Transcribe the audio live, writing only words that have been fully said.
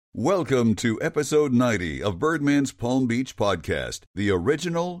Welcome to episode 90 of Birdman's Palm Beach Podcast, the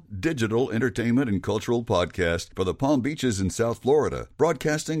original digital entertainment and cultural podcast for the Palm Beaches in South Florida,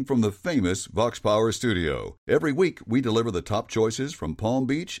 broadcasting from the famous Vox Power studio. Every week, we deliver the top choices from Palm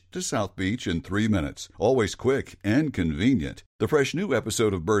Beach to South Beach in 3 minutes, always quick and convenient. The fresh new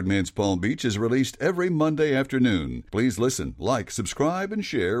episode of Birdman's Palm Beach is released every Monday afternoon. Please listen, like, subscribe, and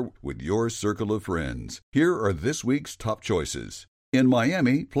share with your circle of friends. Here are this week's top choices. In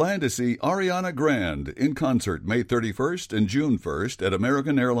Miami, plan to see Ariana Grande in concert May 31st and June 1st at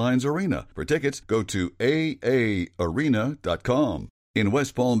American Airlines Arena. For tickets, go to aaarena.com. In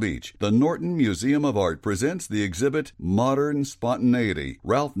West Palm Beach, the Norton Museum of Art presents the exhibit Modern Spontaneity,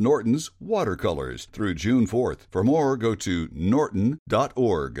 Ralph Norton's Watercolors, through June 4th. For more, go to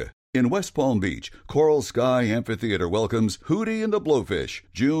norton.org. In West Palm Beach, Coral Sky Amphitheater welcomes Hootie and the Blowfish,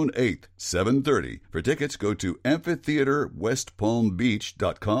 June 8th, 7:30. For tickets, go to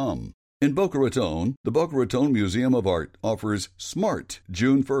amphitheaterwestpalmbeach.com. In Boca Raton, the Boca Raton Museum of Art offers SMART,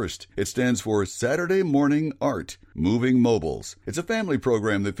 June 1st. It stands for Saturday Morning Art, Moving Mobiles. It's a family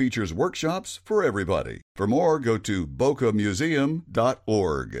program that features workshops for everybody. For more, go to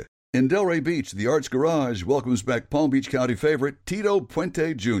bocamuseum.org. In Delray Beach, the Arts Garage welcomes back Palm Beach County favorite Tito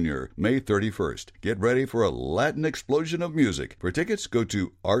Puente Jr., May 31st. Get ready for a Latin explosion of music. For tickets, go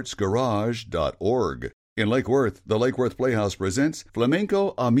to artsgarage.org. In Lake Worth, the Lake Worth Playhouse presents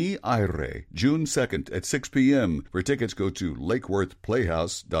Flamenco a mi aire, June 2nd at 6 p.m. For tickets, go to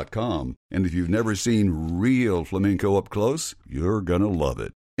lakeworthplayhouse.com. And if you've never seen real flamenco up close, you're gonna love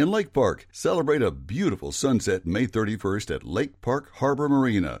it. In Lake Park, celebrate a beautiful sunset May 31st at Lake Park Harbor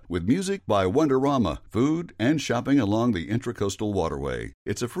Marina with music by Wonderama, food, and shopping along the Intracoastal Waterway.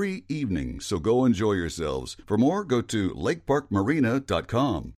 It's a free evening, so go enjoy yourselves. For more, go to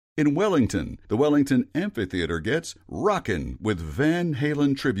lakeparkmarina.com. In Wellington, the Wellington Amphitheater gets Rockin' with Van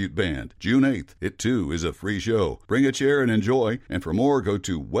Halen Tribute Band, June 8th. It, too, is a free show. Bring a chair and enjoy, and for more, go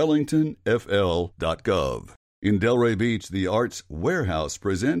to wellingtonfl.gov. In Delray Beach, the Arts Warehouse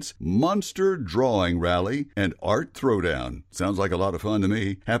presents Monster Drawing Rally and Art Throwdown. Sounds like a lot of fun to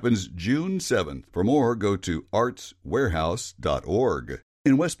me. Happens June 7th. For more, go to artswarehouse.org.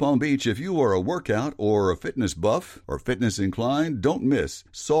 In West Palm Beach, if you are a workout or a fitness buff or fitness inclined, don't miss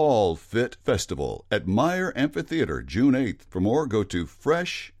Sol Fit Festival at Meyer Amphitheater, June 8th. For more, go to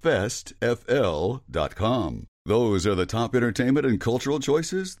freshfestfl.com. Those are the top entertainment and cultural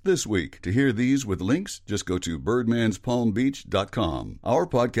choices this week. To hear these with links, just go to birdmanspalmbeach.com. Our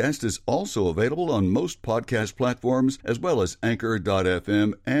podcast is also available on most podcast platforms, as well as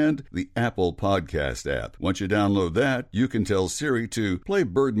Anchor.fm and the Apple Podcast app. Once you download that, you can tell Siri to play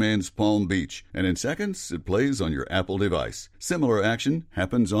Birdman's Palm Beach, and in seconds, it plays on your Apple device. Similar action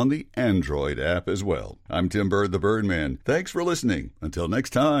happens on the Android app as well. I'm Tim Bird, the Birdman. Thanks for listening. Until next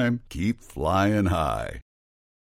time, keep flying high.